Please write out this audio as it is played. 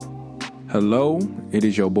Hello, it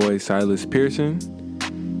is your boy Silas Pearson,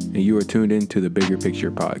 and you are tuned in to the Bigger Picture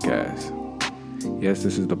Podcast. Yes,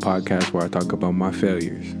 this is the podcast where I talk about my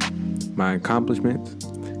failures, my accomplishments,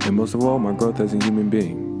 and most of all, my growth as a human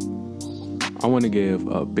being. I want to give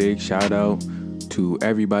a big shout out to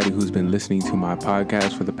everybody who's been listening to my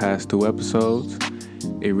podcast for the past 2 episodes.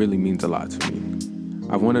 It really means a lot to me.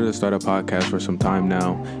 I've wanted to start a podcast for some time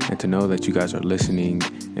now, and to know that you guys are listening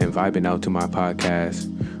and vibing out to my podcast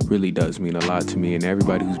really does mean a lot to me. And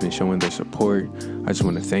everybody who's been showing their support, I just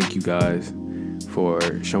want to thank you guys for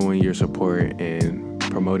showing your support and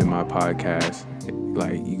promoting my podcast.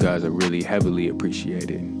 Like, you guys are really heavily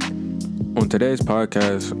appreciated. On today's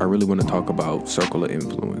podcast, I really want to talk about circle of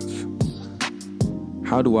influence.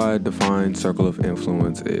 How do I define circle of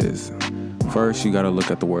influence is, first you got to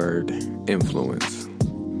look at the word influence.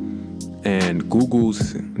 And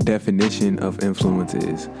Google's definition of influence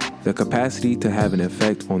is the capacity to have an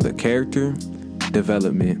effect on the character,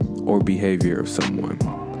 development, or behavior of someone.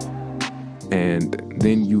 And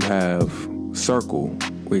then you have circle,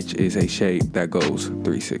 which is a shape that goes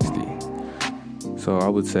 360. So I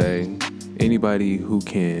would say anybody who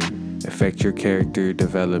can affect your character,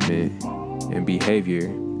 development, and behavior,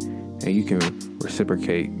 and you can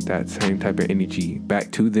reciprocate that same type of energy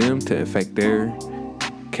back to them to affect their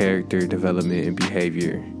character, development, and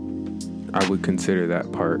behavior, I would consider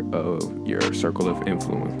that part of your circle of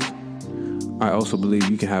influence. I also believe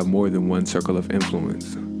you can have more than one circle of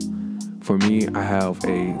influence. For me, I have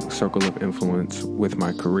a circle of influence with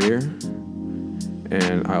my career,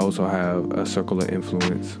 and I also have a circle of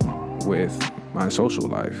influence with my social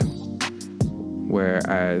life.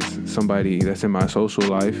 Whereas somebody that's in my social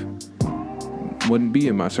life wouldn't be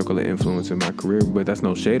in my circle of influence in my career, but that's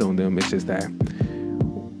no shade on them. It's just that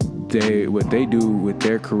what they do with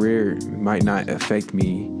their career might not affect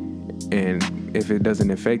me, and if it doesn't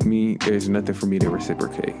affect me, there's nothing for me to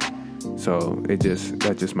reciprocate. So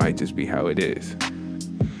that just might just be how it is.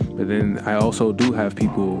 But then I also do have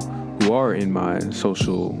people who are in my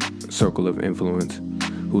social circle of influence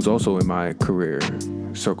who's also in my career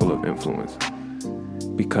circle of influence,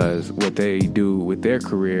 because what they do with their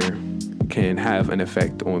career can have an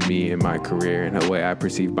effect on me and my career and the way I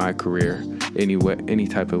perceive my career, any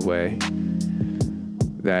type of way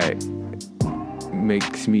that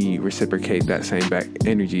makes me reciprocate that same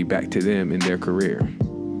energy back to them in their career.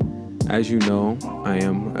 As you know, I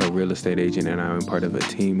am a real estate agent, and I am part of a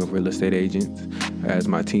team of real estate agents, as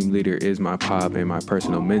my team leader is my pop and my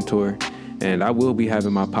personal mentor. And I will be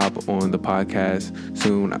having my pop on the podcast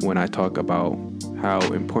soon when I talk about how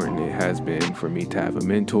important it has been for me to have a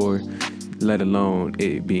mentor, let alone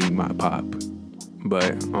it being my pop.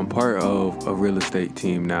 But I'm part of a real estate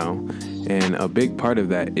team now, and a big part of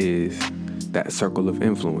that is that circle of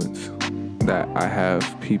influence, that I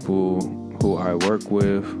have people who I work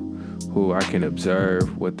with, who I can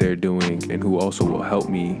observe what they're doing, and who also will help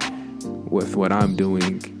me with what I'm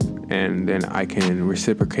doing, and then I can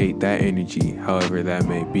reciprocate that energy, however that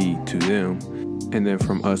may be, to them. And then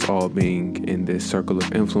from us all being in this circle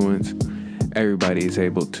of influence, everybody is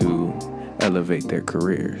able to elevate their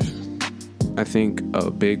careers. I think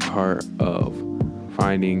a big part of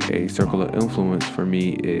finding a circle of influence for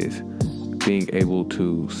me is being able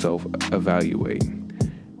to self-evaluate,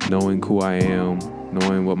 knowing who I am,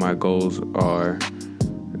 knowing what my goals are,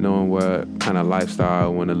 knowing what kind of lifestyle I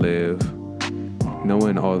want to live.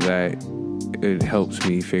 Knowing all that, it helps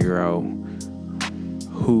me figure out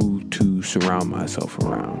who to surround myself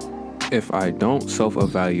around. If I don't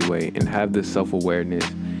self-evaluate and have this self-awareness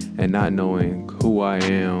and not knowing who I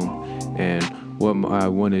am and what I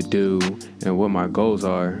want to do and what my goals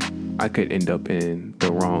are, I could end up in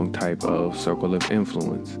the wrong type of circle of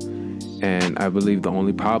influence. And I believe the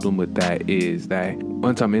only problem with that is that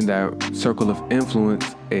once I'm in that circle of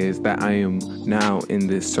influence, is that I am now in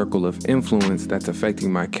this circle of influence that's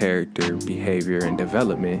affecting my character, behavior, and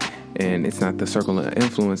development. And it's not the circle of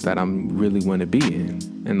influence that I'm really want to be in.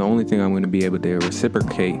 And the only thing I'm going to be able to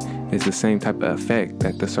reciprocate is the same type of effect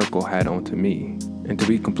that the circle had onto me. And to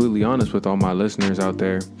be completely honest with all my listeners out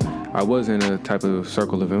there, I was in a type of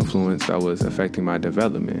circle of influence that was affecting my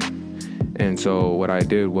development. And so what I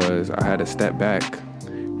did was I had to step back,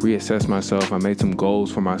 reassess myself. I made some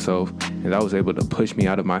goals for myself, and that was able to push me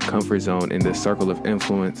out of my comfort zone in this circle of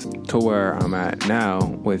influence to where I'm at now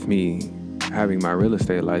with me having my real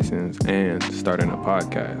estate license and starting a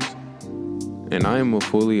podcast. And I am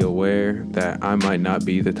fully aware that I might not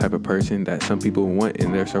be the type of person that some people want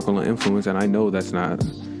in their circle of influence, and I know that's not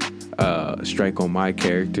a strike on my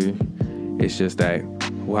character. It's just that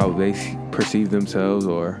how they perceive themselves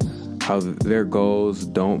or how their goals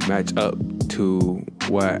don't match up to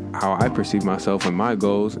how I perceive myself and my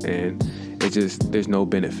goals, and there's no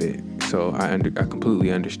benefit. So I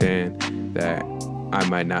completely understand that I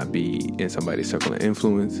might not be in somebody's circle of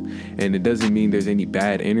influence, and it doesn't mean there's any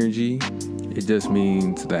bad energy. It just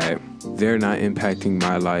means that they're not impacting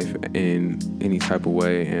my life in any type of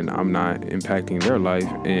way, and I'm not impacting their life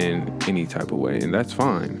in any type of way, and that's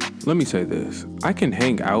fine. Let me say this. I can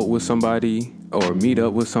hang out with somebody or meet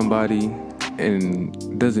up with somebody,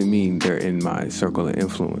 and doesn't mean they're in my circle of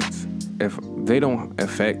influence. If they don't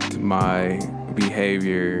affect my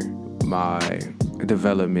behavior, my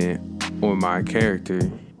development, or my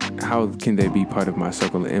character, how can they be part of my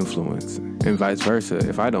circle of influence? And vice versa.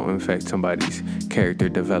 If I don't affect somebody's character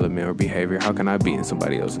development or behavior, how can I be in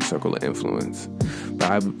somebody else's circle of influence?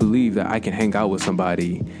 But I believe that I can hang out with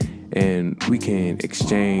somebody and we can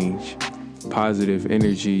exchange positive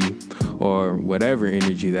energy or whatever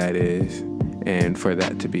energy that is, and for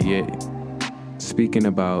that to be it. Speaking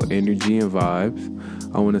about energy and vibes,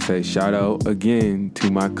 I want to say shout out again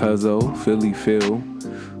to my cousin, Philly Phil,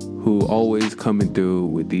 who always coming through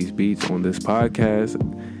with these beats on this podcast.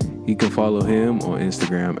 You can follow him on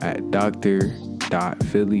Instagram at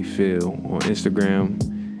dr.phillyphil on Instagram.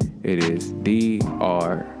 It is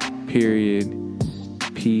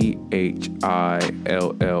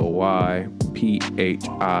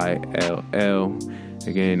Dr.PhilllyPhill.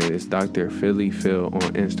 Again, it is Dr. Philly Phil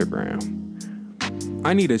on Instagram.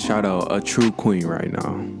 I need to shout out a true queen right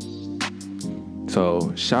now.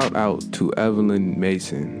 So shout out to Evelyn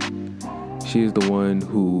Mason. She is the one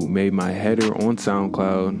who made my header on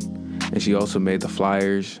SoundCloud, and she also made the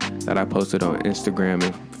flyers that I posted on Instagram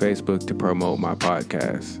and Facebook to promote my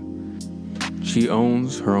podcast. She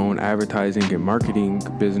owns her own advertising and marketing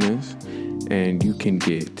business, and you can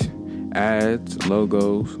get ads,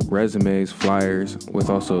 logos, resumes, flyers, with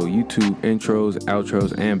also YouTube intros,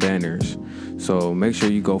 outros, and banners. So make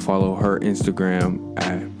sure you go follow her Instagram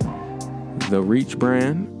at The Reach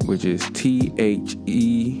Brand, which is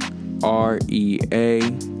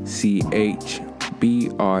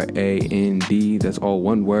TheReachBrand. That's all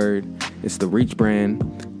one word. It's The Reach Brand,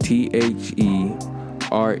 TheReachBrand.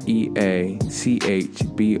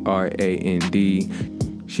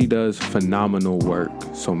 She does phenomenal work,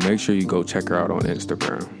 so make sure you go check her out on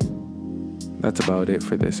Instagram. That's about it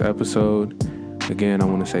for this episode. Again, I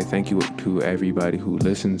want to say thank you to everybody who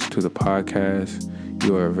listens to the podcast.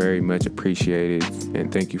 You are very much appreciated, and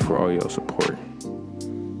thank you for all your support.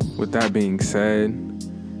 With that being said,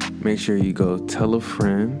 make sure you go tell a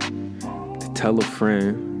friend, to tell a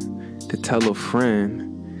friend, to tell a friend,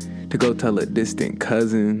 to go tell a distant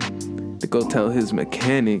cousin, to go tell his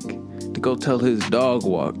mechanic, to go tell his dog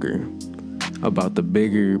walker about the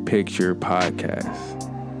Bigger Picture podcast.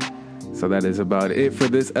 So that is about it for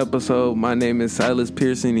this episode. My name is Silas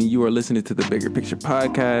Pearson, and you are listening to the Bigger Picture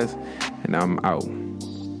podcast, and I'm out.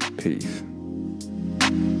 Peace.